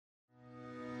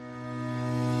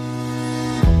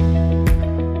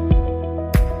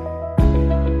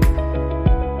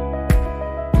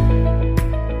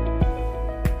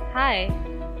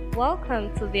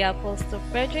welcome to the Apostle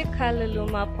Frederick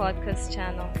Kaliluma podcast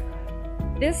channel.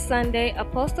 This Sunday,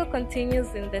 Apostle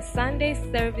continues in the Sunday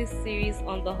service series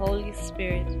on the Holy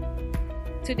Spirit.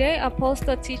 Today,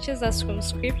 Apostle teaches us from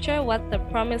Scripture what the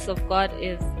promise of God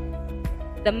is.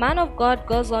 The man of God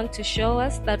goes on to show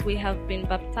us that we have been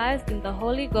baptized in the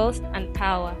Holy Ghost and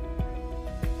power.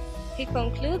 He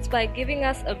concludes by giving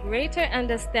us a greater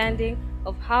understanding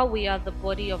of how we are the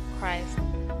body of Christ.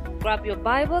 Grab your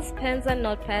Bibles, pens, and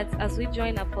notepads as we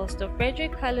join Apostle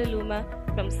Frederick Kaliluma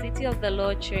from City of the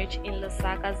Lord Church in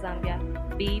Lusaka, Zambia.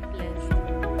 Be blessed.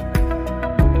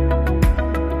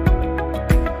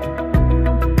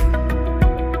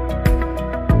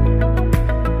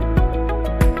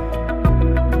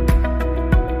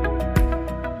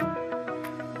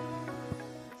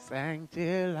 Sang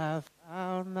till I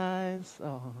found thy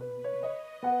song,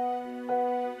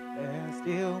 and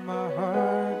still my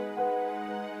heart.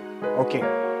 Okay,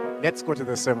 let's go to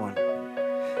the sermon.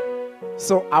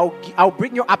 So I'll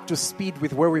bring you up to speed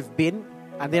with where we've been,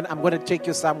 and then I'm going to take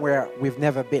you somewhere we've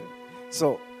never been.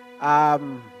 So,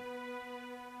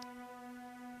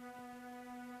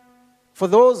 for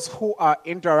those who are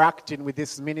interacting with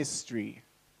this ministry,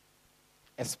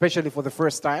 especially for the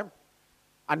first time,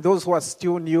 and those who are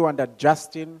still new and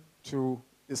adjusting to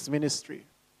this ministry,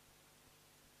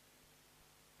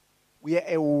 we are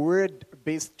a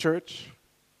word-based church,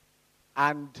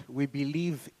 and we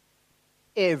believe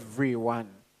everyone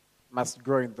must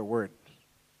grow in the word.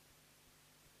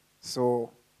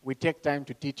 So we take time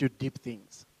to teach you deep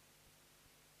things.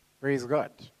 Praise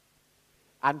God.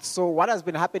 And so what has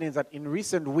been happening is that in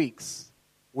recent weeks,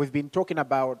 we've been talking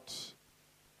about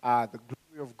the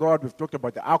glory of God. We've talked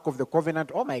about the Ark of the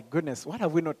Covenant. Oh my goodness, what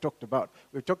have we not talked about?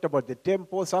 We've talked about the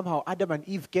temple. Somehow Adam and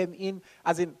Eve came in.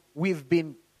 As in, we've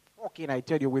been talking, I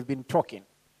tell you, we've been talking.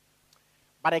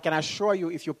 But I can assure you,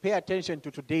 if you pay attention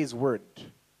to today's word,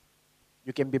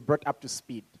 you can be brought up to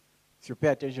speed if you pay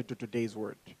attention to today's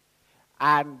word.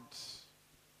 And,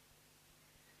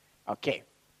 okay.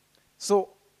 So,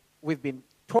 we've been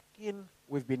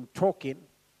talking,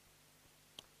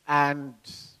 and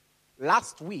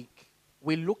last week,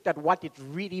 we looked at what it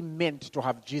really meant to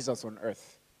have Jesus on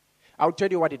earth. I'll tell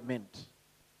you what it meant.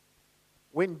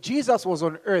 When Jesus was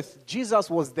on earth, Jesus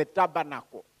was the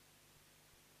tabernacle.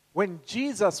 When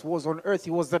Jesus was on earth,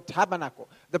 he was the tabernacle.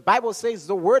 The Bible says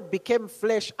the word became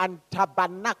flesh and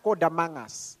tabernacled among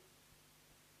us.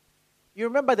 You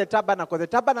remember the tabernacle? The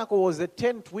tabernacle was the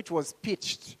tent which was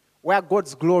pitched where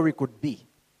God's glory could be.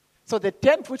 So the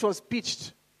tent which was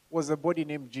pitched was a body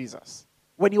named Jesus.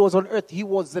 When he was on earth, he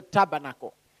was the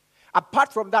tabernacle.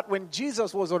 Apart from that, when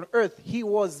Jesus was on earth, he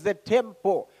was the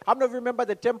temple. How many of you remember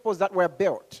the temples that were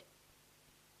built?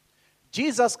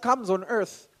 Jesus comes on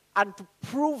earth, and to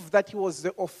prove that he was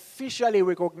the officially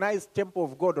recognized temple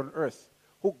of God on earth,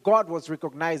 who God was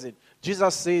recognizing,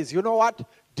 Jesus says, you know what?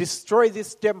 Destroy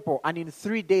this temple, and in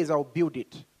 3 days I'll build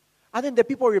it. And then the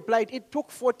people replied, it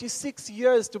took 46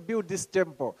 years to build this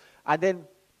temple. And then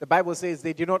the Bible says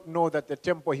they did not know that the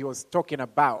temple he was talking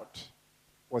about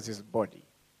was his body.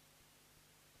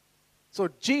 So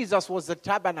Jesus was the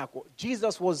tabernacle.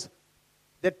 Jesus was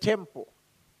the temple.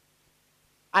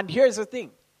 And here's the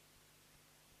thing.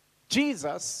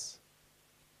 Jesus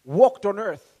walked on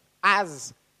earth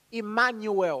as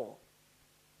Emmanuel.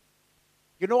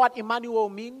 You know what Emmanuel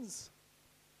means?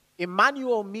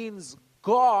 Emmanuel means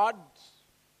God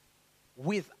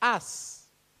with us.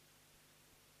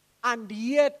 And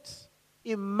yet,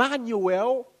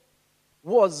 Emmanuel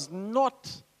was not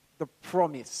the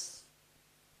promise.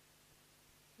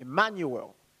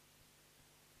 Emmanuel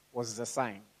was the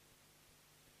sign.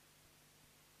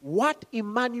 What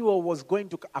Emmanuel was going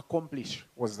to accomplish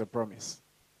was the promise.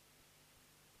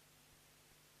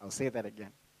 I'll say that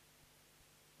again.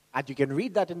 And you can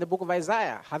read that in the book of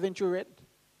Isaiah. Haven't you read?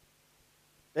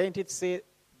 Doesn't it say,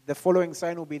 the following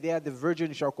sign will be there, the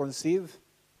virgin shall conceive,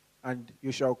 and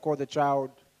you shall call the child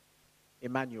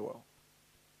Emmanuel.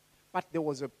 But there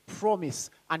was a promise,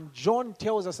 and John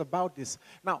tells us about this.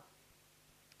 Now,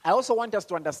 I also want us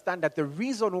to understand that the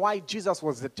reason why Jesus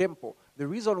was the temple, the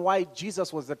reason why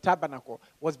Jesus was the tabernacle,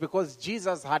 was because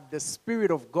Jesus had the Spirit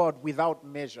of God without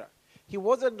measure. He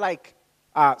wasn't like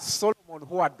Solomon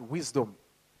who had wisdom.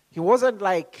 He wasn't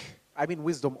like,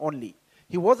 wisdom only.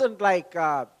 He wasn't like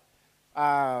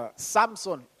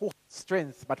Samson who had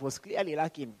strength but was clearly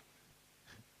lacking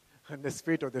in the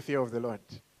spirit of the fear of the Lord.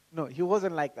 No, he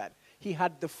wasn't like that. He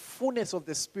had the fullness of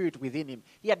the Spirit within him.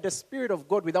 He had the Spirit of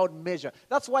God without measure.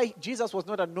 That's why Jesus was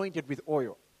not anointed with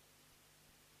oil.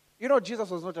 You know,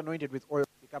 Jesus was not anointed with oil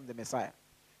to become the Messiah.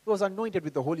 He was anointed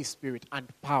with the Holy Spirit and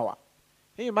power.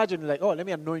 Can you imagine, like, oh, let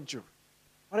me anoint you.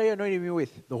 What are you anointing me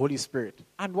with? The Holy Spirit.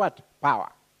 And what?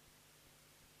 Power.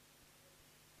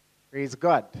 Praise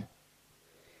God.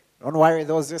 Don't worry,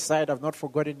 those this side have not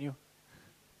forgotten you.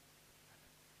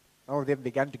 Some of them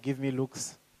began to give me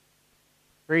looks.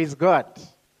 Praise God.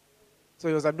 So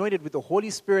he was anointed with the Holy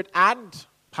Spirit and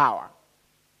power.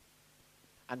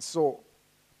 And so,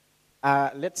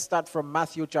 let's start from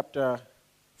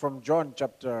John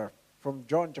chapter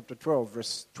 12,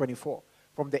 verse 24,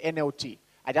 from the NLT.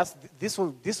 This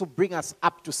will bring us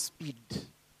up to speed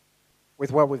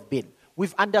with where we've been.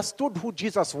 We've understood who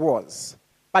Jesus was,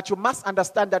 but you must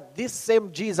understand that this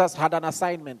same Jesus had an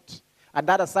assignment, and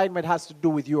that assignment has to do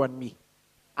with you and me.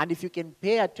 And if you can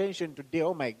pay attention today,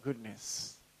 oh my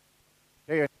goodness,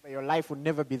 your life will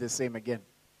never be the same again.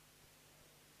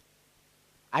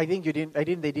 They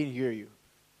didn't hear you.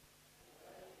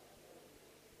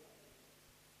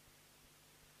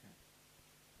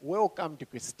 Welcome to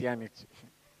Christianity.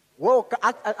 Welcome,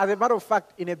 as a matter of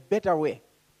fact, in a better way,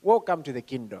 welcome to the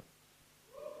kingdom.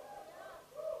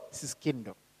 This is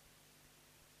kingdom.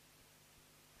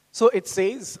 So it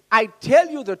says, I tell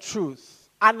you the truth,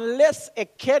 unless a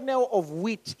kernel of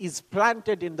wheat is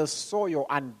planted in the soil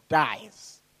and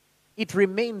dies, it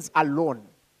remains alone.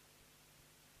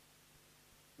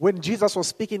 When Jesus was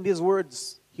speaking these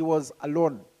words, he was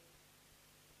alone.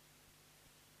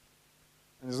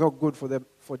 And it's not good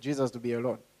for Jesus to be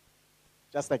alone.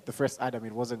 Just like the first Adam,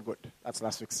 it wasn't good. That's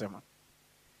last week's sermon.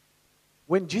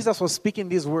 When Jesus was speaking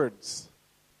these words,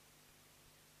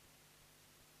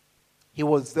 he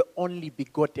was the only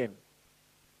begotten.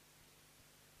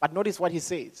 But notice what he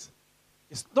says.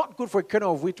 It's not good for a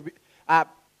kernel of wheat to be...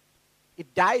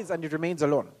 it dies and it remains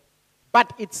alone.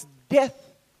 But its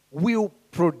death will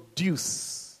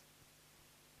produce.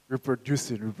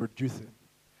 Reproducing.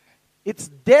 Its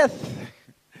death...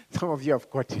 Some of you have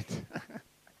caught it.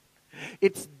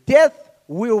 Its death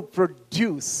will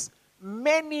produce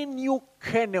many new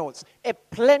kernels, a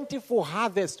plentiful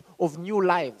harvest of new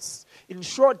lives. In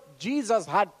short, Jesus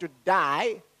had to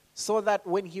die so that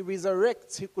when he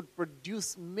resurrects, he could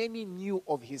produce many new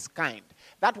of his kind.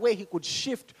 That way he could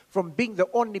shift from being the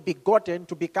only begotten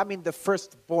to becoming the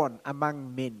firstborn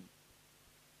among many.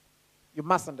 You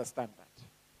must understand that.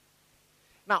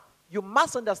 Now, you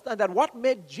must understand that what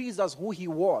made Jesus who he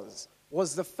was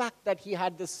the fact that he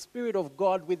had the Spirit of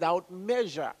God without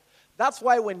measure. That's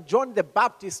why when John the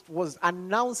Baptist was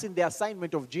announcing the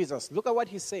assignment of Jesus, look at what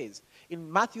he says.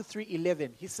 In Matthew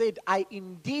 3:11, he said, I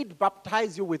indeed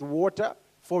baptize you with water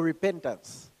for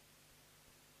repentance.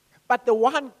 But the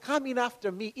one coming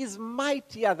after me is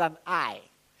mightier than I.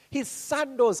 His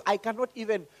sandals,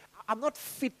 I'm not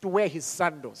fit to wear his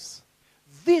sandals.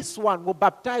 This one will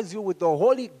baptize you with the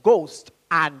Holy Ghost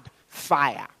and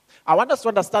fire. I want us to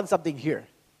understand something here.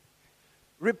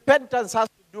 Repentance has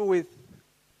to do with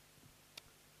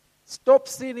stop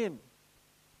sinning.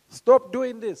 Stop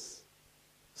doing this.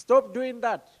 Stop doing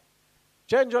that.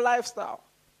 Change your lifestyle.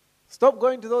 Stop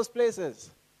going to those places.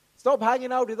 Stop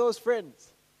hanging out with those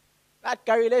friends. That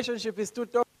relationship is too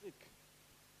toxic.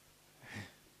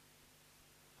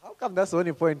 How come that's the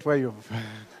only point where you've...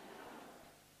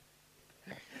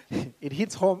 It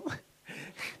hits home.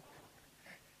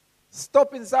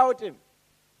 Stop insulting.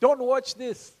 Don't watch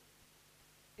this.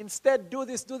 Instead, do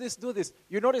this.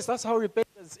 You notice that's how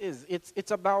repentance is.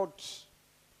 It's about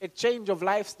a change of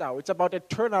lifestyle. It's about a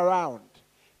turnaround.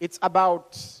 It's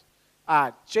about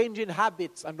changing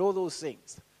habits and all those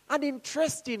things. And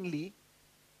interestingly,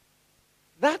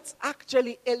 that's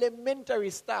actually elementary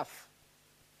stuff.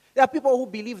 There are people who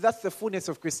believe that's the fullness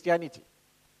of Christianity.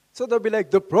 So they'll be like,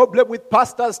 the problem with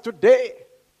pastors today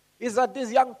is that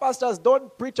these young pastors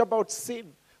don't preach about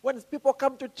sin. When people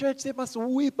come to church, they must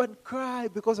weep and cry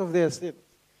because of their sins.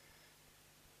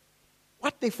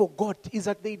 What they forgot is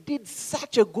that they did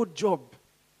such a good job.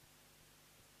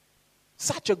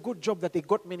 Such a good job that they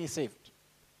got many saved.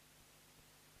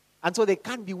 And so they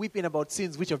can't be weeping about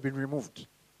sins which have been removed.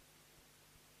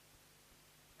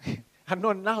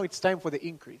 And now it's time for the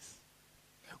increase.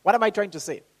 What am I trying to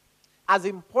say? As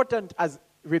important as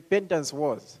repentance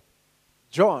was,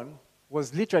 John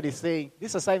was literally saying,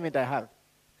 this assignment I have,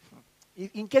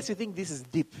 in case you think this is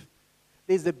deep,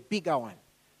 there's a bigger one.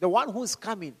 The one who's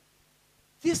coming.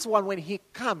 This one, when he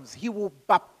comes, he will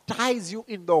baptize you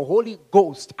in the Holy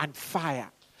Ghost and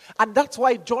fire. And that's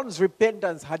why John's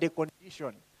repentance had a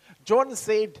condition. John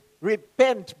said,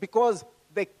 repent because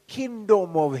the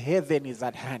kingdom of heaven is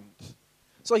at hand.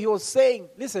 So he was saying,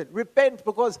 listen, repent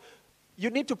because you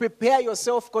need to prepare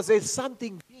yourself because there's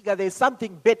something bigger, there's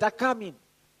something better coming.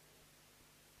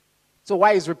 So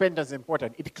why is repentance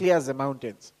important? It clears the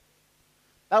mountains.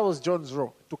 That was John's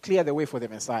role, to clear the way for the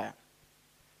Messiah.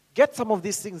 get some of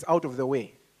these things out of the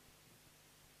way.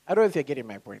 I don't know if you're getting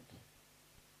my point.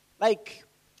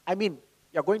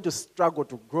 You're going to struggle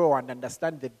to grow and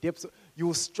understand the depths. You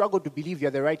will struggle to believe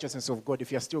you're the righteousness of God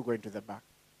if you're still going to the back.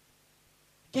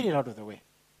 Get it out of the way.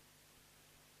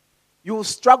 You will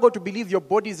struggle to believe your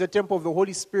body is a temple of the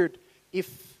Holy Spirit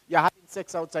if you're having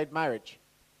sex outside marriage.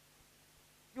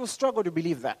 You will struggle to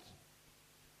believe that.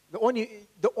 The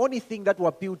only thing that will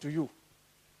appeal to you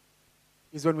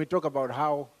is when we talk about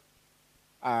how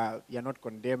you're not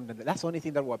condemned. And that's the only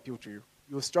thing that will appeal to you.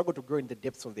 You will struggle to grow in the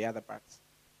depths of the other parts.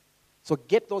 So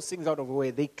get those things out of the way.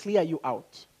 They clear you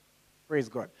out. Praise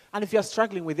God. And if you're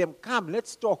struggling with them, come,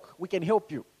 let's talk. We can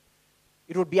help you.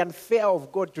 It would be unfair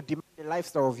of God to demand a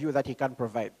lifestyle of you that He can't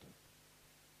provide.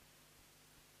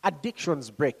 Addictions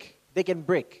break. They can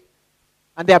break.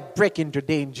 And they are breaking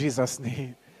today in Jesus'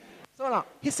 name. So now,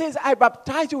 He says, I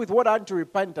baptize you with water unto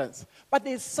repentance. But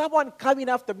there's someone coming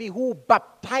after me who will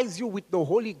baptize you with the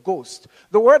Holy Ghost.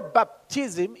 The word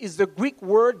baptism is the Greek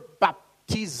word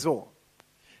baptizo.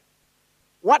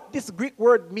 What this Greek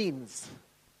word means,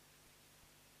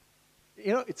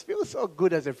 it feels so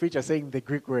good as a preacher saying the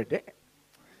Greek word.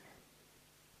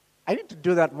 I need to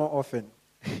do that more often.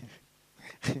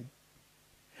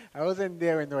 I wasn't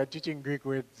there when they were teaching Greek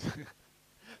words.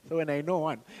 So when I know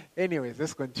one. Anyways,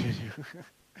 let's continue.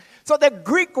 So the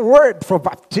Greek word for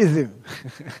baptism.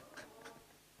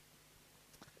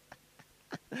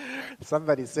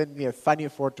 Somebody sent me a funny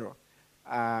photo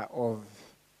of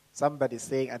somebody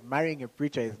saying admiring a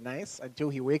preacher is nice until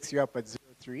he wakes you up at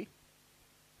 03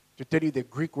 to tell you the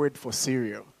Greek word for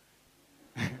cereal.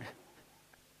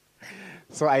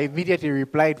 So I immediately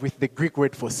replied with the Greek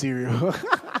word for cereal.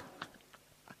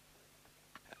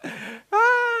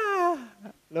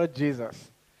 Lord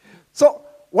Jesus. So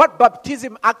what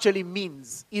baptism actually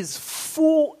means is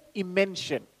full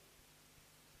immersion.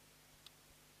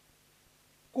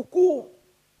 Kuku.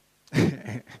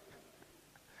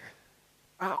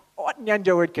 What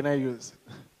Nyanja word can I use?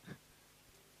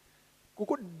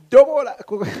 Kukudobola.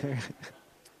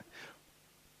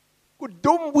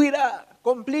 Kudumbwila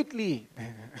completely.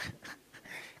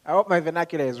 I hope my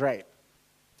vernacular is right.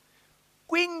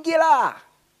 Kwingila.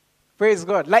 Praise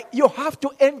God. You have to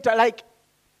enter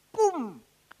boom,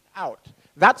 out.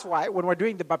 That's why when we're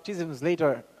doing the baptisms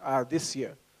later this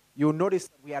year, you'll notice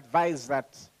that we advise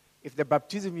that if the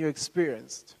baptism you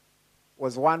experienced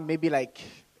was one maybe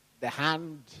the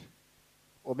hand,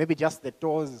 or maybe just the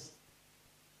toes,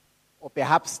 or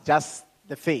perhaps just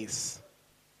the face,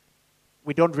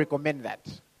 we don't recommend that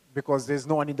because there's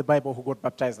no one in the Bible who got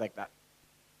baptized like that.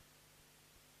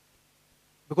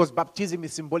 Because baptism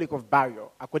is symbolic of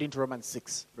burial, according to Romans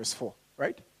 6, verse 4,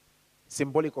 right?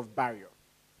 Symbolic of burial.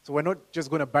 So we're not just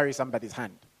going to bury somebody's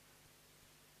hand.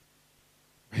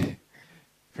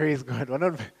 Praise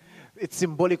God. It's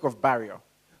symbolic of burial.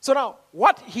 So now,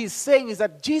 what he's saying is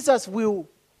that Jesus will,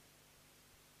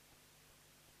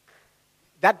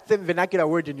 that's the vernacular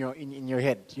word in your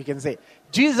head, you can say,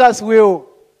 Jesus will,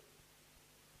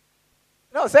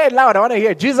 no, say it loud, I want to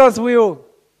hear, Jesus will,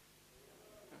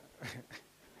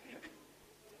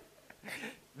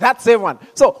 that same one.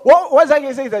 So what I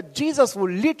can say is that Jesus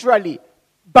will literally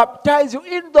baptize you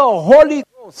in the Holy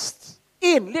Ghost.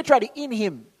 Literally in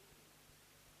Him.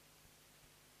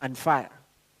 And fire.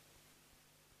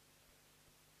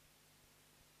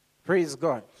 Praise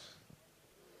God.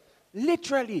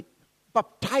 Literally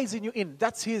baptizing you in.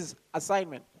 That's His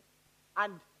assignment.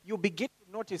 And you begin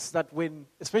to notice that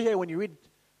especially when you read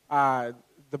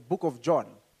the book of John,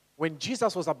 when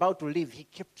Jesus was about to leave, He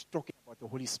kept talking about the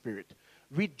Holy Spirit.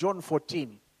 Read John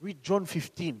 14, read John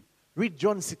 15, read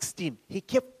John 16. He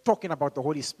kept talking about the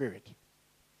Holy Spirit.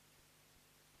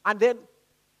 And then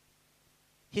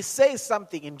He says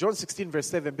something in John 16 verse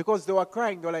 7 because they were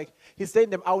crying. They were He's saying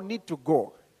to them, I'll need to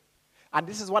go. And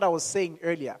this is what I was saying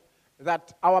earlier,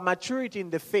 that our maturity in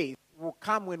the faith will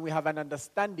come when we have an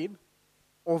understanding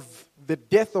of the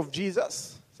death of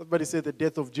Jesus. Somebody say the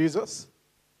death of Jesus.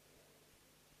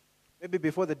 Maybe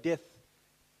before the death,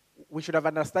 we should have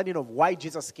an understanding of why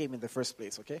Jesus came in the first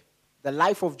place, okay? The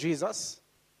life of Jesus,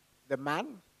 the man,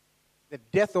 the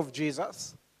death of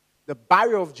Jesus, the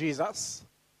burial of Jesus,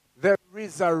 the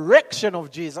resurrection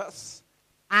of Jesus,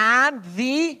 and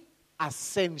the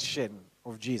ascension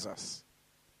of Jesus.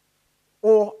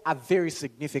 All are very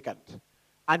significant.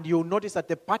 And you'll notice that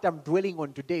the part I'm dwelling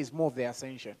on today is more of the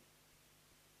ascension.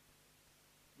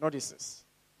 Notice this.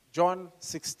 John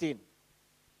 16,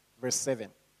 verse 7.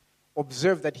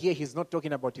 Observe that here He's not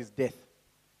talking about His death.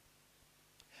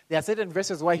 There are certain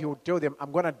verses where He will tell them,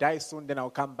 I'm going to die soon, then I'll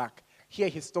come back. Here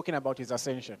He's talking about His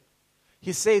ascension.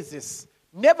 He says this,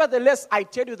 nevertheless, I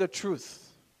tell you the truth.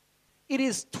 it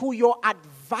is to your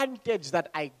advantage that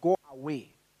I go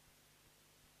away.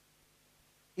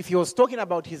 If he was talking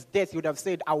about his death, he would have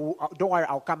said, don't worry,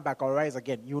 I'll come back, I'll rise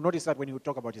again. You'll notice that when he would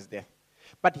talk about his death.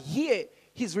 But here,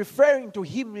 he's referring to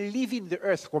him leaving the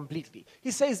earth completely.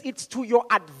 He says, it's to your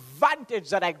advantage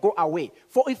that I go away.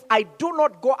 For if I do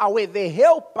not go away, the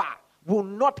helper will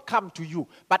not come to you.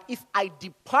 But if I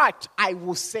depart, I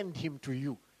will send him to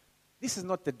you. This is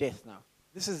not the death now.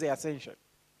 This is the ascension.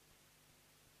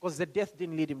 Because the death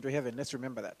didn't lead him to heaven. Let's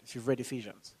remember that if you've read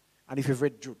Ephesians and if you've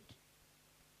read Jude.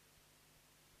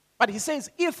 But he says,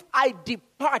 if I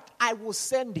depart, I will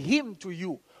send him to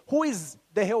you. Who is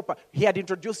the helper? He had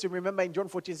introduced him, remember, in John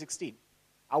 14:16.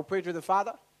 I'll pray to the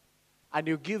Father, and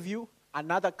he'll give you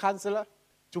another counselor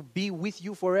to be with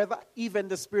you forever, even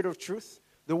the Spirit of truth.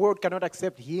 The world cannot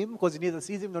accept him because it neither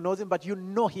sees him nor knows him, but you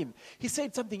know him. He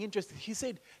said something interesting. He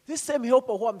said, this same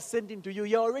helper who I'm sending to you,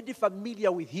 you're already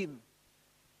familiar with him.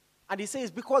 And he says,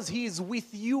 because he is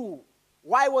with you.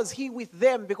 Why was he with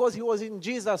them? Because he was in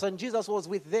Jesus and Jesus was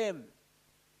with them.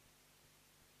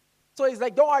 So he's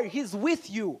like, don't worry, he's with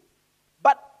you.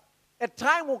 But a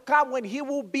time will come when he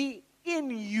will be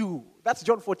in you. That's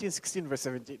John 14:16, verse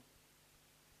 17.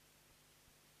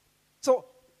 So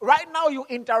right now you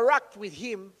interact with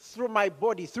him through my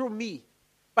body, through me.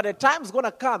 But a time's going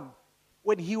to come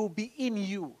when he will be in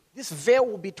you. This veil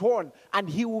will be torn and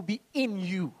he will be in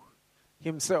you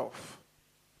himself.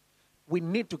 We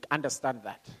need to understand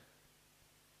that.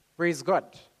 Praise God.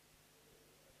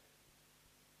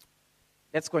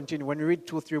 Let's continue. When we read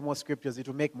 2-3 more scriptures, it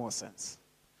will make more sense.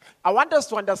 I want us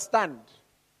to understand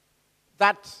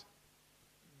that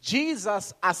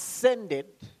Jesus ascended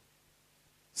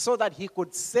so that he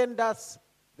could send us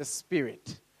the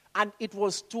Spirit. And it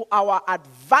was to our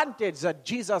advantage that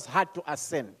Jesus had to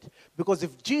ascend. Because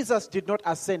if Jesus did not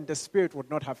ascend, the Spirit would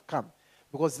not have come.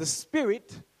 Because the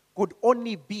Spirit could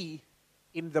only be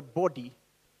in the body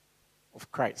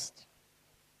of Christ.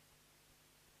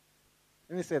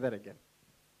 Let me say that again.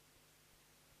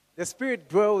 The Spirit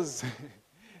dwells,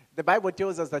 the Bible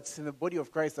tells us that it's in the body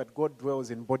of Christ that God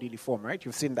dwells in bodily form, right?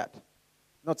 You've seen that.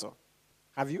 Not so.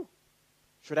 Have you?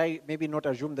 Should I maybe not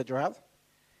assume that you have?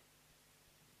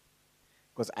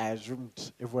 Because I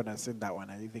assumed everyone has seen that one.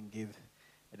 I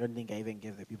don't think I even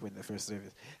gave the people in the first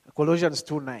service. Colossians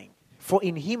 2:9. For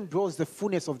in him dwells the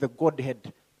fullness of the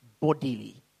Godhead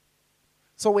bodily.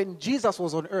 So when Jesus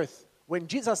was on earth, when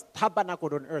Jesus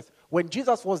tabernacled on earth, when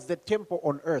Jesus was the temple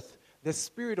on earth, the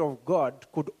Spirit of God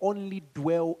could only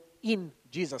dwell in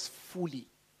Jesus fully.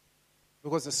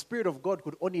 Because the Spirit of God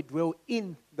could only dwell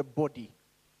in the body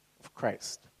of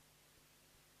Christ.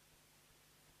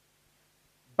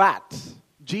 But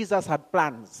Jesus had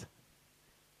plans.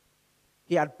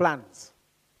 He had plans.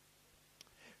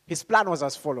 His plan was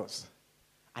as follows.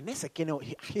 Unless a kernel,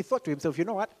 he thought to himself, you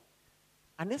know what?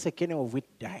 Unless a kernel of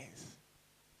wheat dies,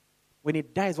 when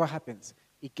it dies, what happens?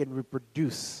 It can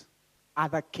reproduce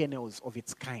other kernels of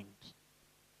its kind.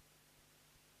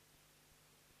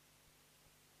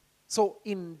 So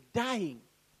in dying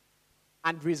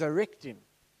and resurrecting,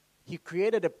 he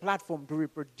created a platform to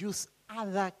reproduce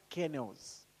other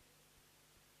kernels,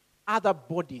 other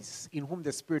bodies in whom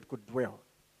the Spirit could dwell.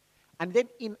 And then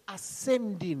in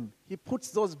ascending, he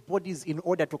puts those bodies in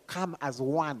order to come as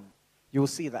one. You'll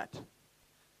see that.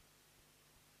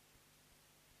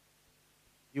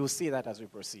 You'll see that as we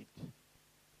proceed.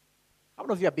 How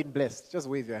many of you have been blessed? Just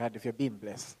wave your hand if you're being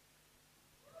blessed.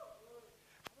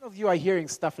 How many of you are hearing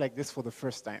stuff like this for the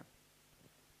first time?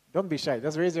 Don't be shy.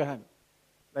 Just raise your hand.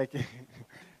 Like,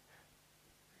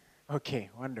 okay,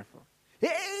 wonderful.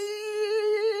 Hey!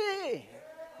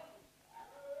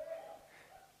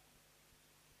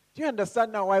 Do you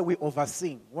understand now why we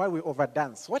oversing, why we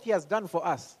overdance? What he has done for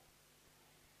us.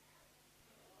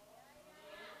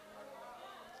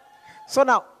 So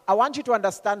now, I want you to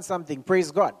understand something.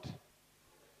 Praise God.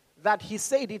 That he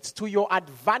said it's to your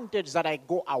advantage that I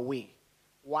go away.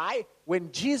 Why?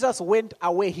 When Jesus went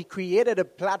away, he created a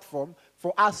platform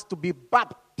for us to be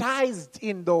baptized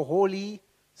in the Holy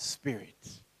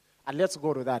Spirit. And let's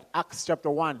go to that. Acts chapter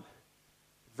 1,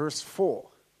 verse 4.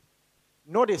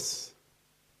 Notice,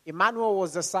 Emmanuel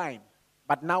was the sign,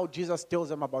 but now Jesus tells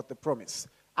them about the promise.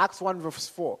 Acts 1 verse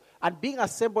 4. And being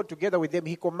assembled together with them,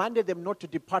 he commanded them not to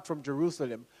depart from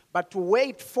Jerusalem, but to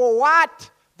wait for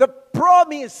what? The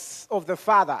promise of the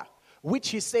Father, which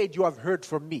he said, you have heard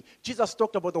from me. Jesus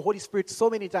talked about the Holy Spirit so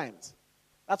many times.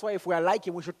 That's why if we are like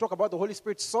him, we should talk about the Holy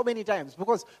Spirit so many times,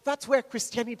 because that's where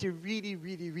Christianity really,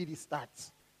 really, really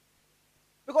starts.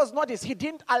 Because notice, he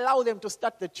didn't allow them to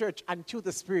start the church until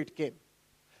the Spirit came.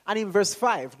 And in verse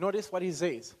 5, notice what he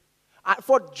says.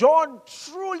 For John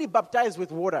truly baptized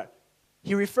with water,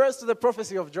 He refers to the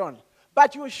prophecy of John.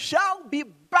 But you shall be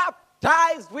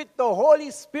baptized with the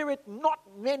Holy Spirit not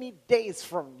many days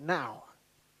from now.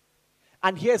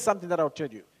 And here's something that I'll tell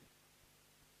you.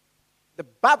 The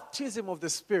baptism of the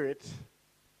Spirit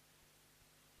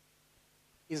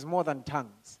is more than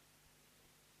tongues.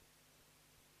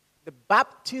 The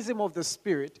baptism of the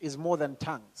Spirit is more than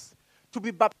tongues. To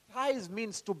be baptized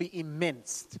means to be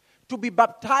immersed. To be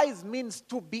baptized means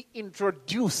to be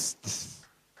introduced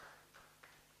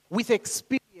with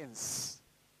experience.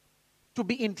 To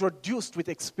be introduced with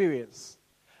experience.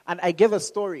 And I gave a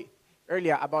story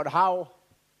earlier about how,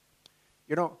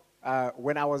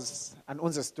 when I was an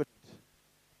UNZA student,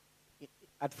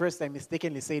 at first I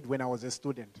mistakenly said when I was a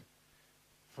student,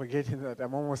 forgetting that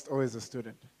I'm almost always a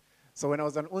student. So when I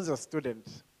was an UNZA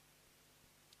student,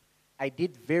 I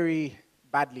did very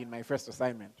badly in my first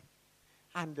assignment.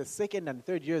 And the second and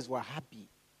third years were happy.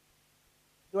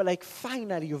 They were like,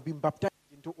 finally, you've been baptized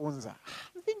into UNZA.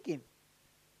 I'm thinking,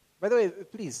 by the way,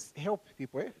 please help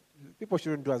people. People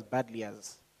shouldn't do as badly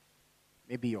as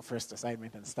maybe your first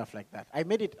assignment and stuff like that. I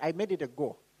made it a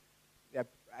goal.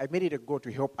 I made it a goal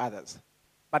to help others.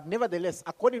 But nevertheless,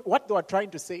 what they were trying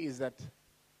to say is that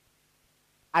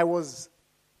I was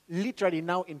literally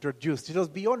now introduced. It was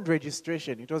beyond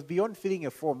registration. It was beyond filling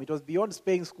a form. It was beyond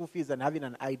paying school fees and having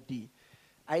an ID.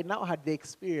 I now had the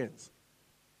experience.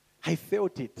 I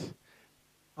felt it.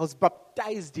 I was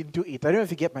baptized into it. I don't know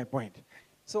if you get my point.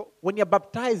 So when you're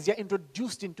baptized, you're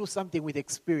introduced into something with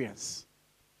experience.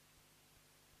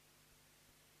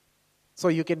 So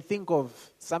you can think of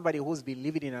somebody who's been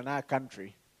living in another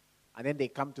country, and then they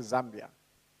come to Zambia.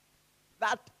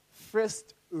 That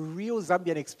first real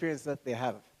Zambian experience that they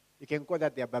have, you can call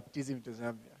that their baptism to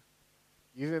Zambia.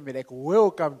 You even be like,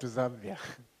 welcome to Zambia,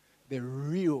 the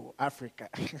real Africa.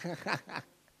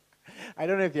 I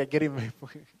don't know if you're getting my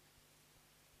point.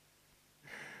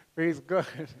 Praise God.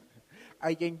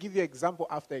 I can give you example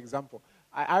after example.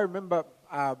 I remember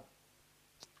I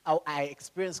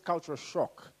experienced cultural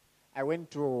shock. I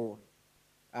went to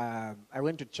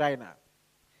China,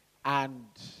 and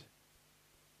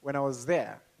when I was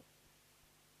there,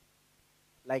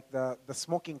 like the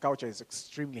smoking culture is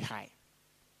extremely high.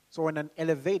 So in an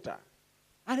elevator,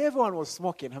 and everyone was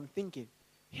smoking, I'm thinking,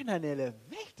 in an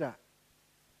elevator?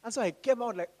 And so I came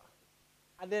out like,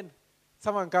 and then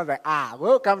someone comes like,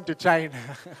 welcome to China.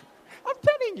 I'm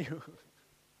telling you.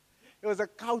 It was a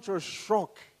cultural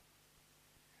shock.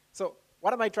 So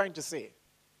what am I trying to say?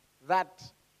 That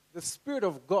the Spirit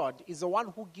of God is the one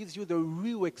who gives you the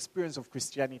real experience of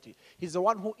Christianity. He's the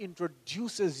one who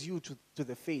introduces you to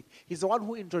the faith. He's the one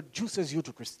who introduces you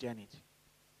to Christianity.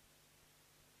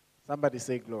 Somebody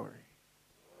say glory. Glory.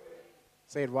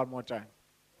 Say it one more time.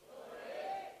 Glory.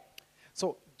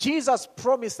 So Jesus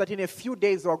promised that in a few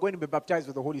days they are going to be baptized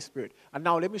with the Holy Spirit. And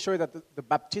now let me show you that the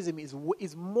baptism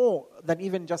is more than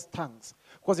even just tongues.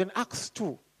 Because in Acts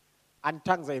 2, and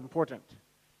tongues are important.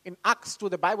 In Acts 2,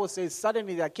 the Bible says,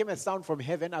 suddenly there came a sound from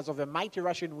heaven as of a mighty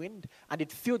rushing wind, and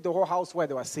it filled the whole house where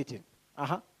they were sitting.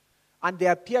 And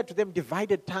there appeared to them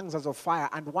divided tongues as of fire,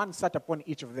 and one sat upon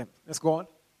each of them. Let's go on.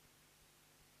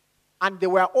 And they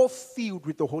were all filled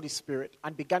with the Holy Spirit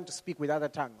and began to speak with other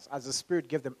tongues as the Spirit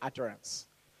gave them utterance.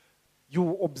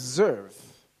 You observe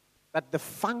that the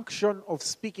function of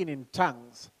speaking in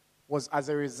tongues was as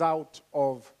a result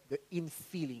of the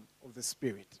infilling of the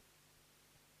Spirit.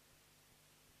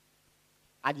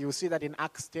 And you'll see that in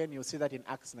Acts 10, you'll see that in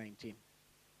Acts 19.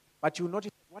 But you'll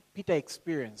notice what Peter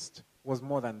experienced was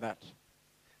more than that.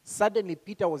 Suddenly,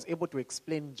 Peter was able to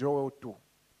explain Joel 2.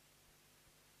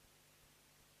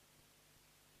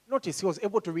 Notice he was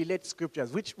able to relate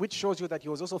scriptures, which shows you that he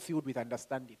was also filled with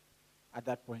understanding at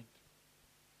that point.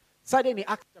 Suddenly,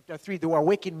 Acts chapter 3, they were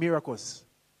working miracles.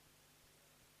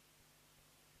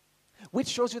 Which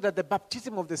shows you that the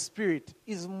baptism of the Spirit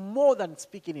is more than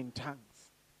speaking in tongues.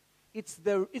 It's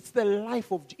the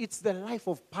life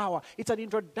of power. It's an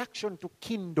introduction to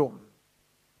kingdom.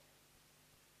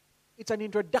 It's an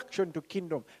introduction to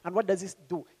kingdom. And what does this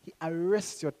do? He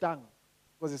arrests your tongue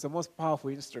because it's the most powerful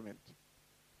instrument.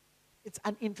 It's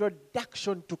an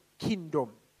introduction to kingdom.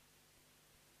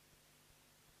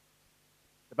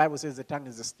 The Bible says the tongue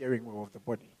is the steering wheel of the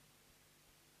body.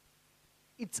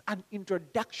 It's an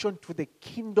introduction to the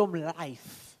kingdom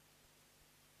life.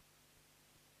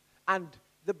 And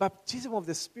the baptism of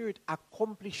the Spirit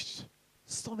accomplished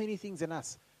so many things in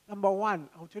us. Number one,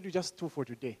 I'll tell you just two for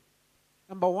today.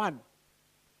 Number one,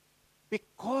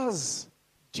 because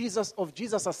of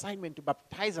Jesus' assignment to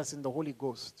baptize us in the Holy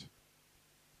Ghost,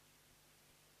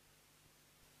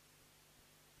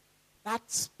 that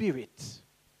Spirit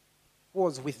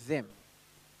was with them.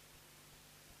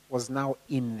 was now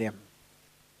in them.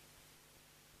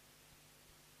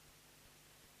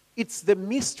 It's the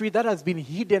mystery that has been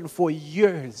hidden for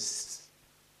years.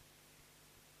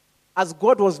 As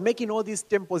God was making all these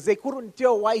temples, they couldn't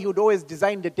tell why he would always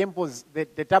design the temples, the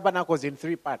tabernacles in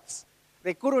 3 parts.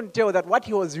 They couldn't tell that what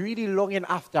he was really longing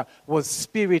after was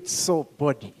spirit, soul,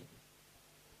 body.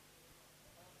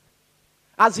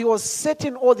 As he was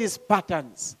setting all these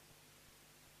patterns,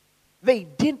 they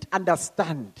didn't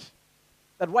understand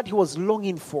that what he was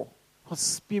longing for was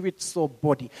spirit, soul,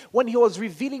 body. When he was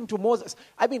revealing to Moses,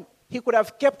 he could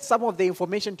have kept some of the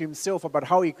information to himself about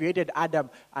how he created Adam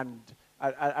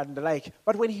and the like.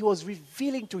 But when he was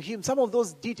revealing to him some of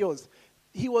those details,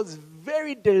 he was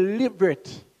very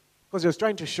deliberate because he was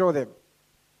trying to show them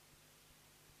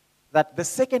that the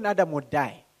second Adam would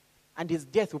die and his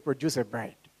death will produce a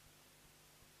bride.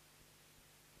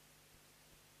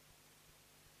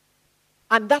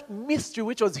 And that mystery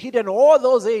which was hidden all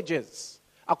those ages,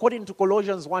 according to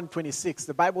Colossians 1:26,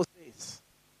 the Bible says,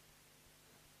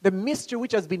 the mystery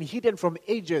which has been hidden from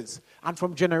ages and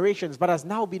from generations, but has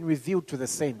now been revealed to the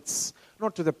saints,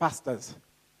 not to the pastors,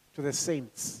 to the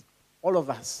saints, all of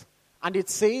us. And it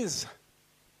says,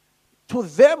 to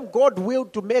them God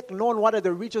willed to make known what are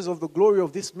the riches of the glory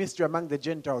of this mystery among the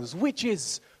Gentiles, which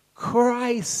is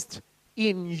Christ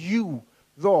in you,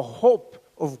 the hope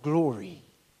of glory.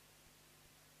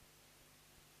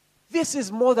 This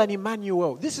is more than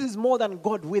Emmanuel. This is more than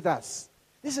God with us.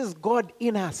 This is God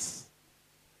in us.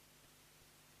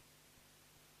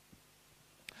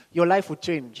 Your life will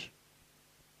change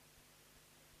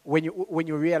when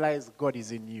you realize God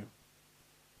is in you.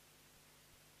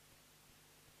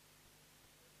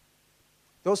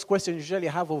 Those questions you usually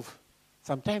have of,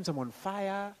 sometimes I'm on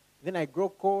fire, then I grow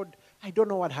cold, I don't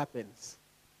know what happens.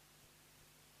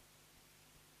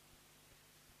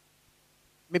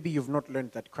 Maybe you've not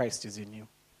learned that Christ is in you.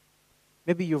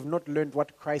 Maybe you've not learned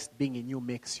what Christ being in you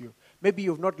makes you. Maybe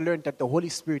you've not learned that the Holy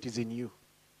Spirit is in you.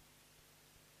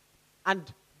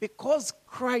 And because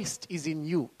Christ is in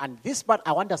you, and this part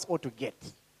I want us all to get,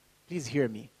 please hear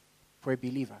me, for a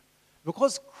believer.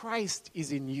 Because Christ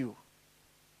is in you,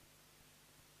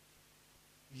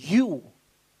 as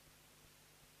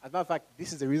a matter of fact,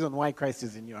 this is the reason why Christ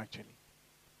is in you actually.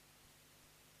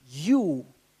 You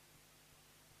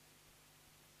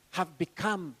have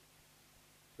become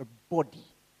the body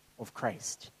of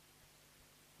Christ.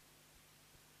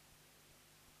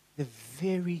 The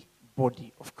very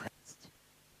body of Christ.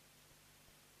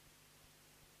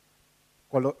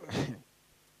 1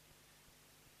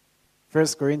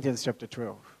 Corinthians chapter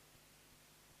 12.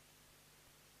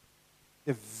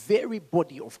 The very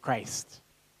body of Christ.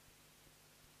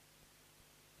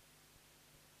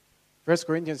 1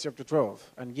 Corinthians chapter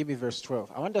 12, and give me verse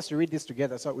 12. I want us to read this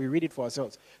together so we read it for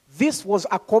ourselves. This was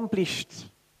accomplished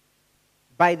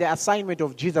by the assignment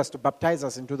of Jesus to baptize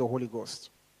us into the Holy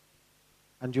Ghost.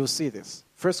 And you'll see this.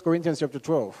 1 Corinthians chapter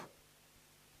 12,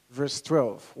 verse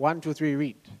 12. 1, 2, 3,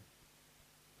 read.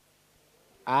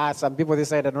 Some people this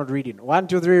side are not reading. 1,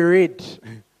 2, 3, read.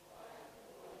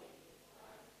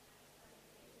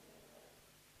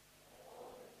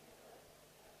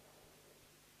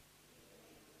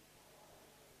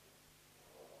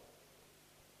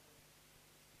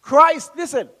 Christ,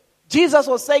 listen, Jesus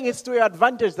was saying it's to your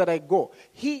advantage that I go.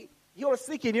 He was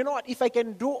thinking, you know what, if I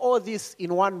can do all this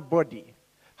in one body,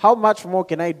 how much more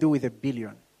can I do with 1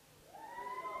 billion?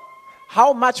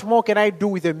 How much more can I do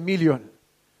with 1 million?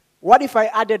 What if I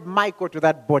added Michael to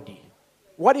that body?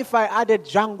 What if I added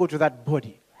Django to that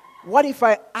body? What if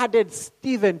I added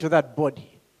Stephen to that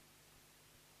body?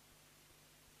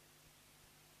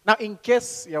 Now, in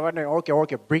case you're wondering,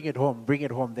 okay, bring it home,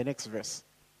 the next verse.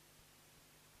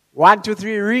 1, 2,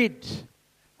 3, read.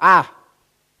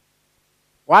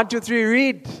 1, 2, 3,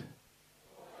 read.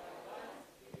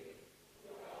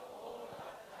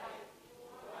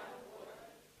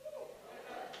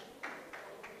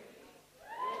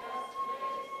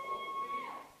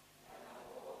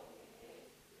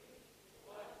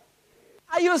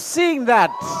 Are you seeing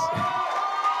that?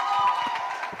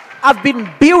 I've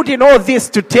been building all this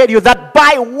to tell you that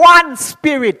by one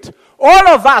Spirit, all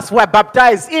of us were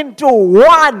baptized into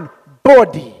one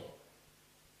body.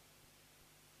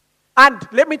 And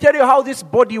let me tell you how this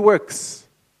body works.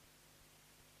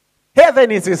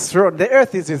 Heaven is his throne, the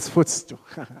earth is his footstool.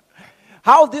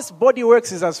 How this body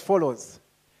works is as follows.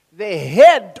 The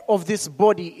head of this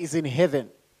body is in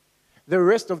heaven. The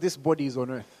rest of this body is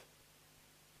on earth.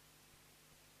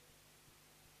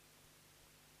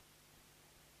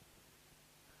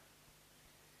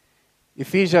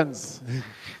 Ephesians.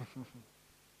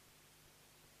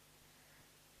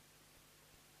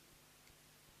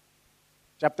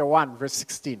 chapter 1, verse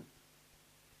 16.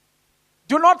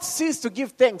 Do not cease to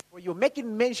give thanks for you,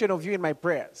 making mention of you in my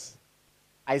prayers.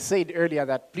 I said earlier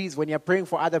that please, when you're praying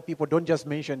for other people, don't just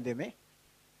mention them.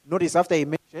 Notice after he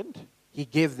mentioned, he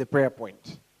gave the prayer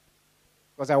point.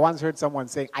 Because I once heard someone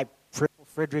saying, I pray for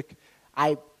Frederick,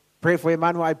 I pray for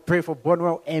Emmanuel, I pray for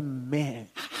Bonwell, amen.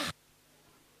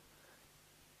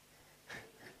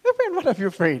 Friend, what have you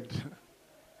prayed?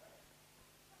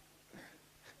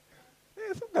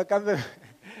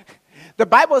 The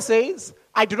Bible says,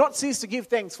 I do not cease to give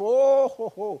thanks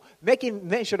for making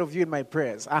mention of you in my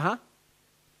prayers.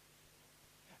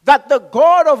 That the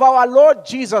God of our Lord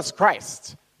Jesus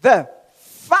Christ, the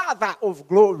Father of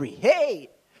glory,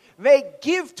 may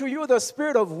give to you the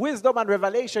spirit of wisdom and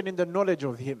revelation in the knowledge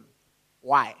of him.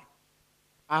 Why?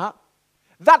 That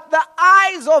the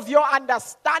eyes of your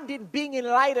understanding being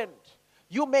enlightened,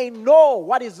 you may know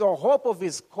what is the hope of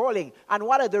his calling and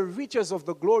what are the riches of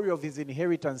the glory of his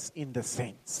inheritance in the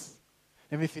saints.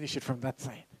 Let me finish it from that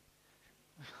side.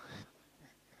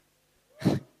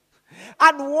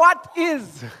 And what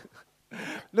is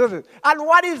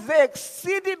the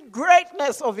exceeding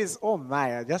greatness of his... Oh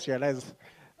my, I just realized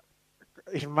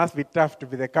it must be tough to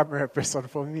be the camera person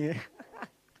for me.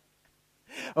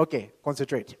 Okay,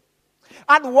 concentrate.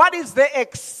 And what is the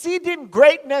exceeding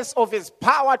greatness of his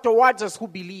power towards us who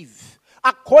believe,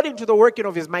 according to the working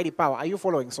of his mighty power? Are you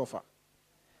following so far?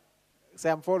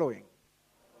 Say, I'm following.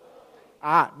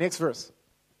 Next verse.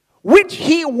 Which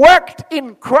he worked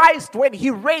in Christ when he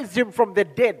raised him from the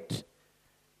dead.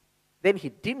 Then he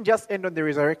didn't just end on the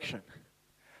resurrection.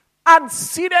 And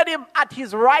seated him at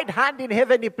his right hand in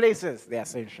heavenly places, the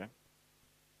ascension.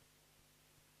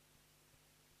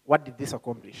 What did this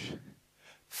accomplish?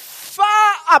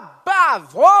 Far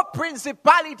above all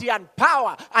principality and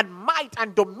power and might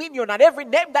and dominion and every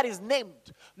name that is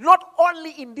named, not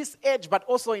only in this age but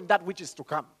also in that which is to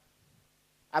come.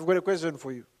 I've got a question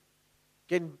for you.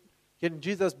 Can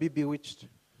Jesus be bewitched?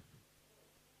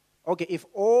 Okay, if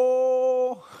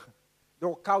all the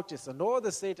occultists and all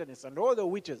the Satanists and all the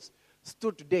witches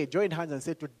stood today, joined hands and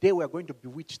said, today we are going to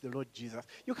bewitch the Lord Jesus.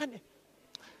 You can't...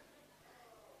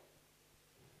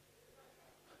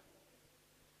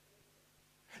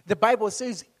 The Bible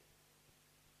says,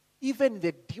 even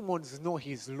the demons know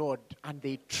he's Lord and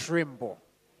they tremble.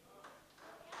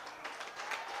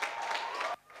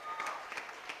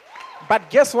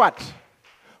 But guess what?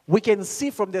 We can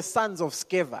see from the sons of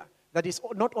Sceva that it's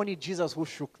not only Jesus who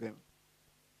shook them.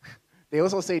 They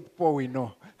also said, Paul, we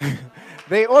know.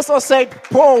 They also said,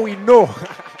 Paul, we know.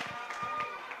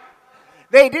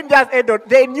 They didn't just end on,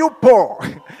 they knew Paul.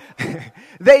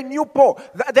 They knew Paul.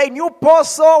 They knew Paul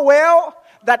so well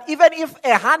that even if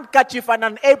a handkerchief and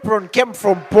an apron came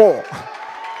from Paul,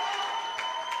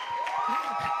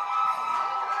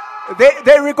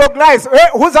 they recognize,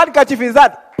 whose handkerchief is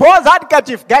that? Paul's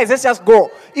handkerchief. Guys, let's just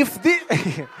go.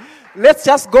 Let's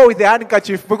just go with the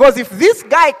handkerchief, because if this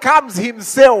guy comes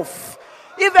himself,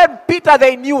 even Peter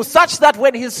they knew, such that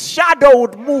when his shadow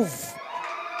would move,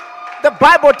 the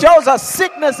Bible tells us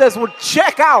sicknesses would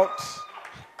check out.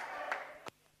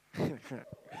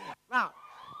 Now,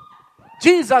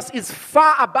 Jesus is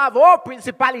far above all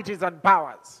principalities and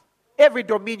powers, every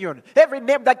dominion, every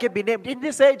name that can be named in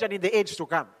this age and in the age to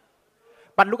come.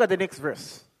 But look at the next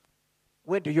verse.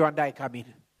 Where do you and I come in?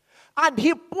 And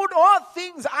he put all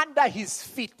things under his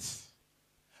feet.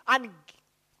 And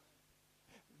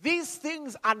these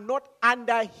things are not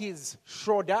under his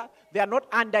shoulder. They are not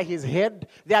under his head.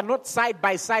 They are not side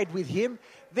by side with him.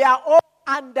 They are all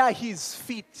under his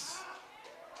feet.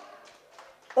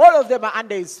 All of them are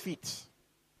under his feet.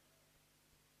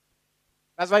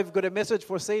 That's why you've got a message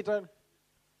for Satan.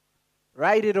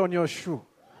 Write it on your shoe.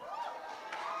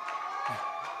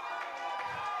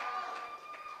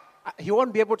 He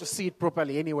won't be able to see it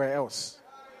properly anywhere else.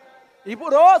 He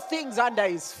put all things under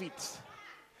his feet.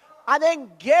 And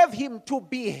then gave him to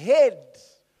be head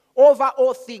over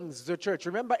all things, the church.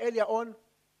 Remember earlier on,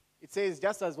 it says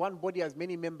just as one body has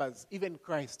many members, even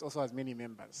Christ also has many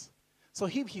members. So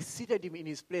he seated him in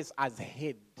his place as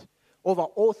head over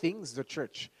all things, the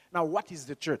church. Now what is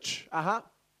the church?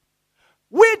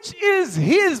 Which is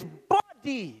his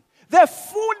body, the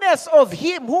fullness of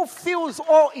him who fills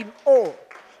all in all.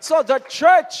 So the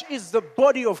church is the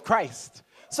body of Christ.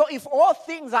 So if all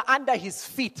things are under his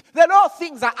feet, then all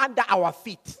things are under our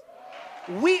feet.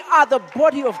 We are the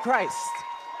body of Christ.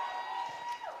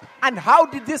 And how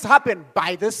did this happen?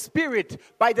 By the Spirit.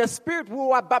 By the Spirit we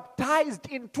were baptized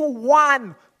into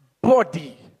one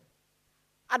body.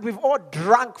 And we've all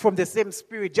drunk from the same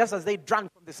Spirit, just as they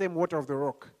drank from the same water of the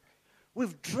rock.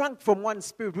 We've drunk from one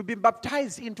spirit. We've been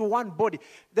baptized into one body.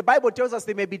 The Bible tells us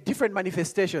there may be different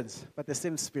manifestations, but the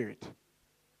same spirit.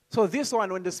 So this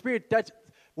one, when the spirit touches,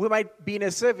 we might be in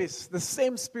a service, the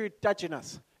same spirit touching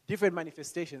us, different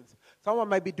manifestations. Someone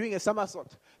might be doing a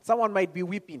somersault. Someone might be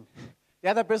weeping. The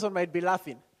other person might be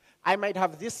laughing. I might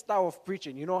have this style of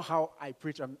preaching. You know how I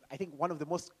preach? I think one of the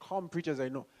most calm preachers I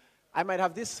know. I might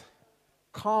have this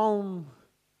calm,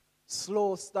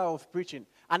 slow style of preaching.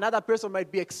 Another person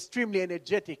might be extremely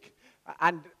energetic,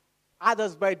 and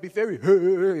others might be very,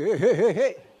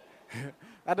 hey.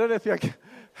 I don't know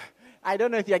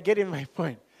if you're getting my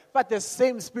point. But the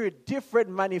same spirit, different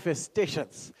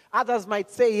manifestations. Others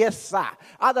might say, yes, sir.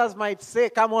 Others might say,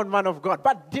 come on, man of God.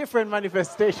 But different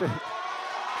manifestations.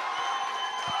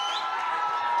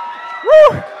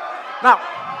 Woo! Now,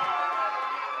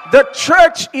 the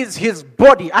church is his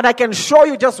body. And I can show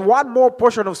you just one more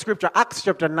portion of scripture, Acts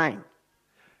chapter 9.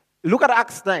 Look at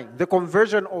Acts 9, the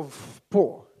conversion of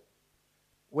Paul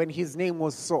when his name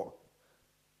was Saul.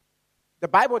 The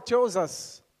Bible tells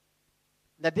us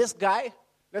that this guy,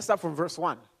 let's start from verse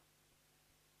 1.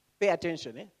 Pay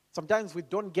attention. Sometimes we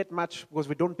don't get much because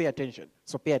we don't pay attention.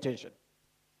 So pay attention.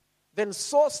 Then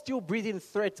Saul, still breathing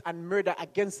threats and murder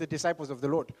against the disciples of the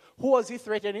Lord. Who was he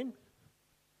threatening?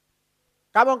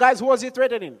 Come on, guys, who was he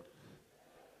threatening?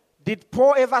 Did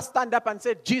Paul ever stand up and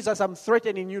say, Jesus, I'm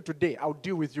threatening you today. I'll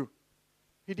deal with you.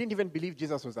 He didn't even believe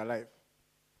Jesus was alive.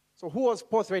 So who was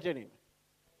Paul threatening?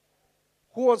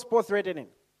 Who was Paul threatening?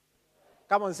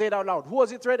 Come on, say it out loud. Who was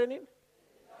he threatening?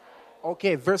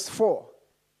 Okay, verse 4.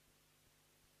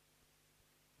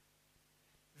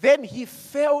 Then he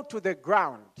fell to the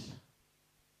ground.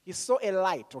 He saw a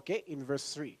light, okay, in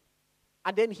verse 3.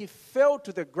 And then he fell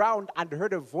to the ground and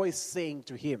heard a voice saying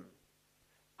to him.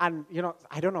 And,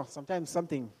 I don't know, sometimes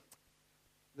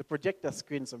the projector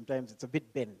screen, sometimes it's a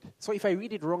bit bent. So if I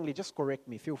read it wrongly, just correct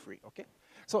me, feel free, okay?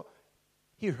 So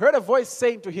he heard a voice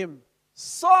saying to him,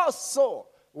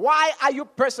 Saul, why are you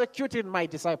persecuting my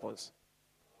disciples?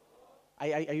 Are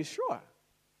you sure?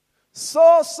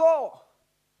 Saul,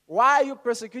 why are you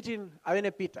persecuting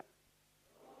Awene Peter?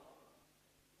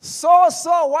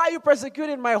 Saul, why are you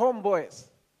persecuting my homeboys?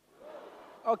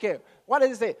 Okay, what does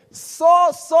he say?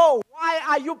 Saul, why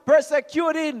are you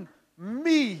persecuting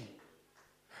me?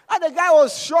 And the guy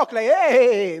was shocked, like,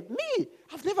 hey, me?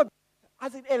 I've never,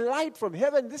 as in a light from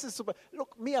heaven, this is super.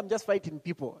 Look, me, I'm just fighting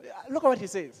people. Look at what he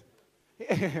says.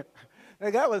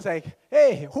 The guy was like,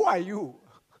 hey, who are you?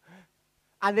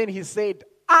 And then he said,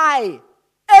 I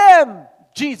am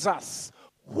Jesus,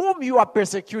 whom you are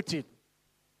persecuting.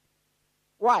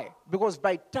 Why? Because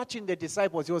by touching the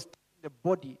disciples, he was touching the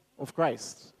body of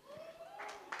Christ.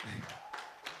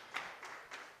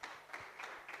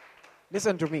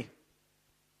 Listen to me.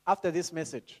 After this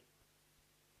message,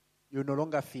 you no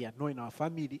longer fear. No, in our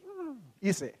family,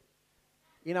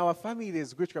 in our family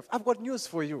there's witchcraft. I've got news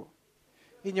for you.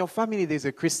 In your family there's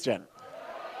a Christian.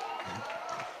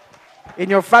 In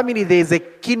your family there's a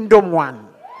kingdom one.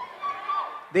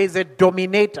 There's a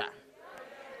dominator.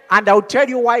 And I'll tell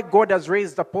you why God has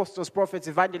raised apostles, prophets,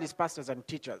 evangelists, pastors, and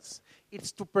teachers.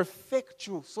 It's to perfect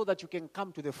you so that you can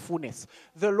come to the fullness.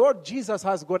 The Lord Jesus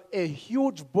has got a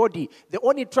huge body. The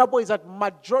only trouble is that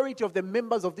majority of the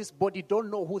members of this body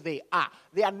don't know who they are.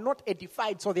 They are not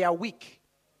edified, so they are weak.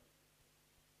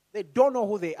 They don't know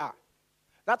who they are.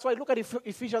 That's why look at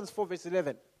Ephesians 4 verse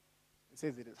 11. It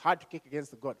says it is hard to kick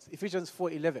against the gods. Ephesians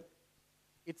 4:11.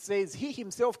 It says, he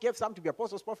himself gave some to be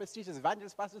apostles, prophets, teachers,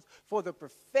 evangelists, pastors, for the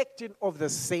perfecting of the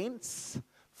saints,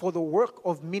 for the work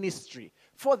of ministry,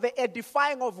 for the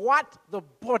edifying of what? The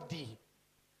body.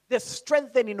 The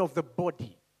strengthening of the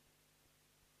body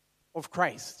of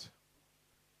Christ.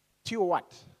 Till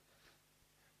what?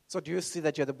 So do you see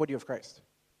that you're the body of Christ?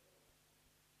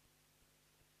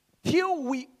 Till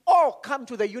we all come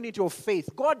to the unity of faith.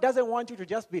 God doesn't want you to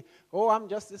just be, I'm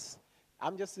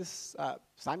just this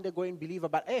Sunday-going believer,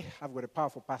 but I've got a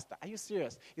powerful pastor. Are you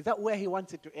serious? Is that where he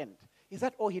wants it to end? Is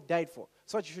that all he died for?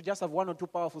 So that you should just have one or two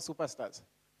powerful superstars?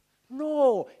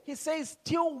 No. He says,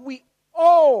 till we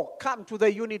all come to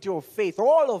the unity of faith.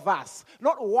 All of us.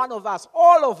 Not one of us.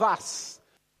 All of us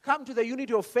come to the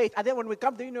unity of faith. And then when we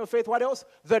come to the unity of faith, what else?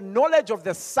 The knowledge of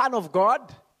the Son of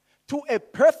God to a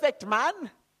perfect man.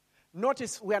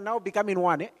 Notice we are now becoming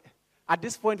one. At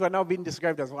this point, we are now being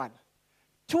described as one.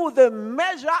 To the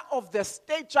measure of the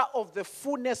stature of the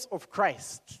fullness of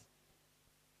Christ.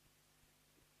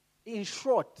 In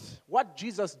short, what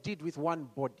Jesus did with one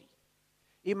body,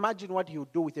 imagine what he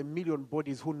would do with 1 million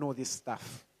bodies who know this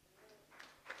stuff.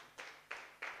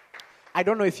 I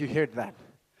don't know if you heard that.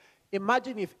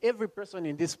 Imagine if every person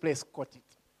in this place caught it.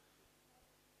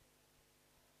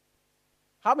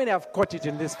 How many have caught it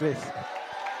in this place?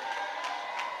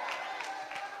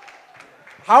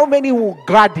 How many will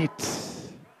guard it?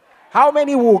 How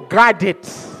many will guard it?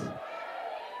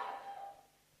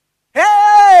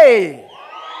 Hey!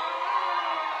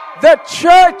 The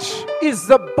church is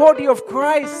the body of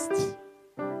Christ.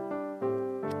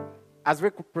 As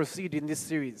we proceed in this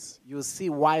series, you'll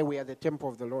see why we are the temple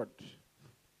of the Lord.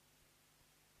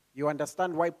 You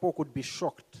understand why Paul could be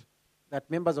shocked that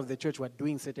members of the church were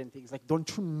doing certain things. Like, don't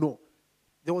you know?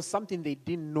 There was something they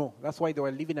didn't know. That's why they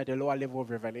were living at a lower level of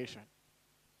revelation.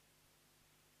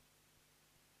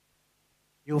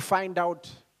 You'll find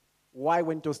out why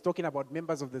when it was talking about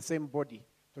members of the same body,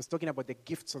 it was talking about the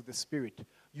gifts of the Spirit.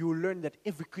 You will learn that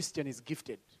every Christian is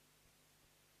gifted.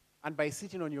 And by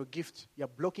sitting on your gift, you're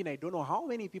blocking I don't know how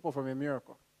many people from a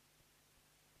miracle.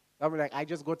 They'll be like, I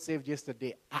just got saved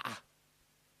yesterday.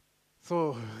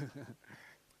 So,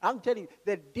 I'm telling you,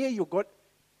 the day you got,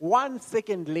 1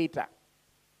 second later,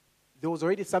 there was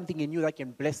already something in you that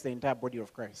can bless the entire body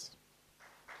of Christ.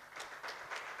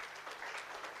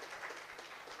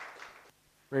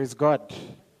 Praise God.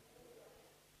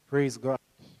 Praise God.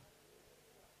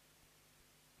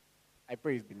 I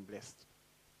pray you've been blessed.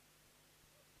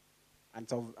 And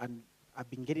I've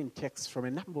been getting texts from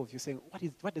a number of you saying,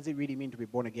 what does it really mean to be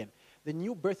born again? The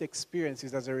new birth experience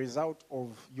is as a result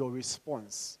of your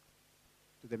response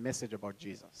to the message about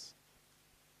Jesus.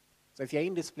 So if you're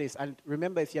in this place, and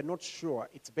remember, if you're not sure,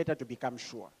 it's better to become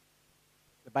sure.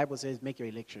 The Bible says, make your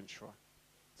election sure.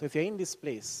 So if you're in this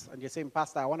place and you're saying,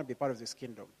 Pastor, I want to be part of this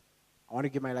kingdom. I want to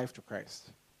give my life to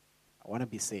Christ. I want to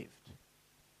be saved.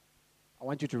 I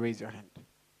want you to raise your hand.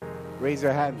 Raise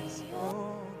your hands.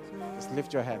 Just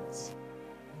lift your hands.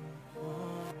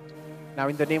 Now,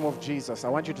 in the name of Jesus, I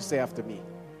want you to say after me.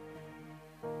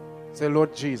 Say,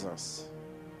 Lord Jesus,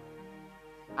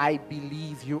 I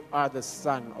believe you are the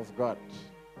Son of God.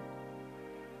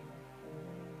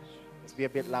 Let's be a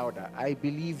bit louder. I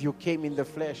believe you came in the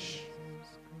flesh.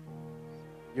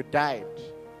 You died.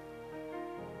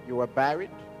 You were buried.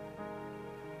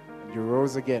 And you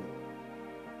rose again.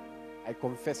 I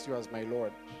confess you as my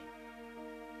Lord.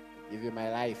 I give you my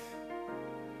life.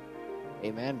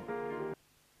 Amen.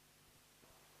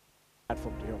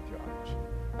 Platform to help you out.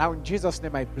 Now in Jesus'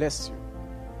 name I bless you.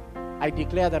 I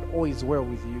declare that all is well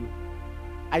with you.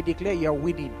 I declare you are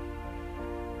winning.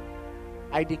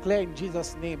 I declare in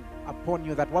Jesus' name upon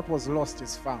you that what was lost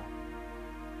is found.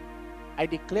 I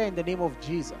declare in the name of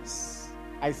Jesus,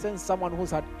 I sense someone who's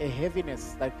had a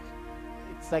heaviness, like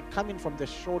it's like coming from the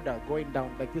shoulder going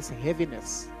down, like this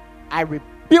heaviness. I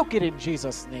rebuke it in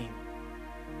Jesus' name.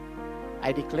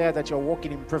 I declare that you're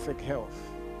walking in perfect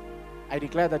health. I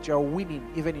declare that you're winning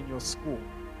even in your school.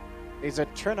 There's a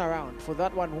turnaround for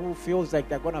that one who feels like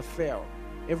they're going to fail.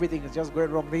 Everything is just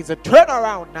going wrong. There's a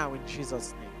turnaround now in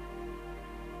Jesus' name.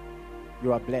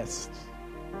 You are blessed.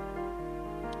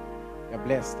 You're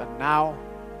blessed. And now,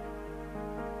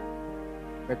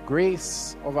 the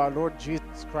grace of our Lord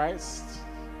Jesus Christ,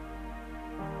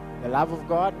 the love of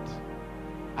God,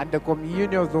 and the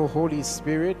communion of the Holy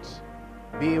Spirit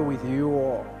be with you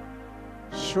all.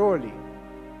 Surely,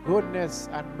 goodness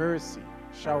and mercy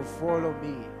shall follow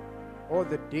me all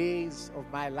the days of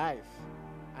my life,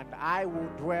 and I will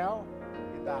dwell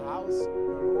in the house of the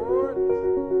Lord.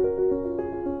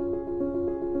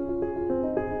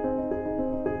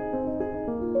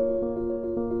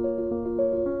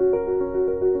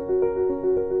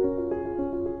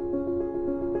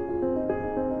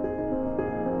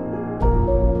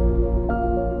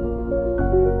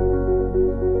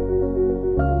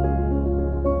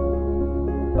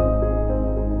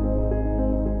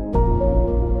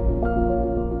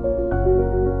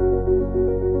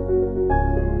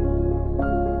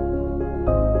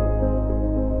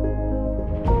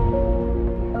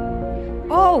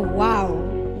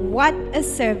 What a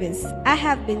service. I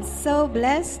have been so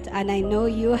blessed, and I know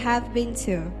you have been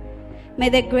too. May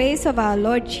the grace of our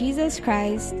Lord Jesus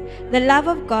Christ, the love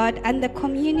of God, and the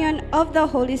communion of the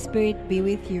Holy Spirit be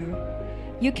with you.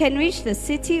 You can reach the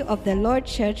City of the Lord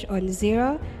Church on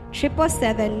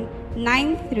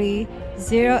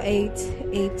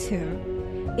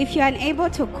 0-777-930882. If you are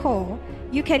unable to call,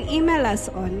 you can email us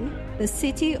on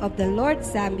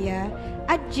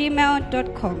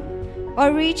thecityoftheLordZambia@gmail.com.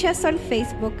 or reach us on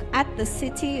Facebook at the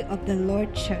City of the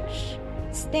Lord Church.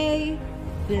 Stay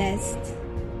blessed.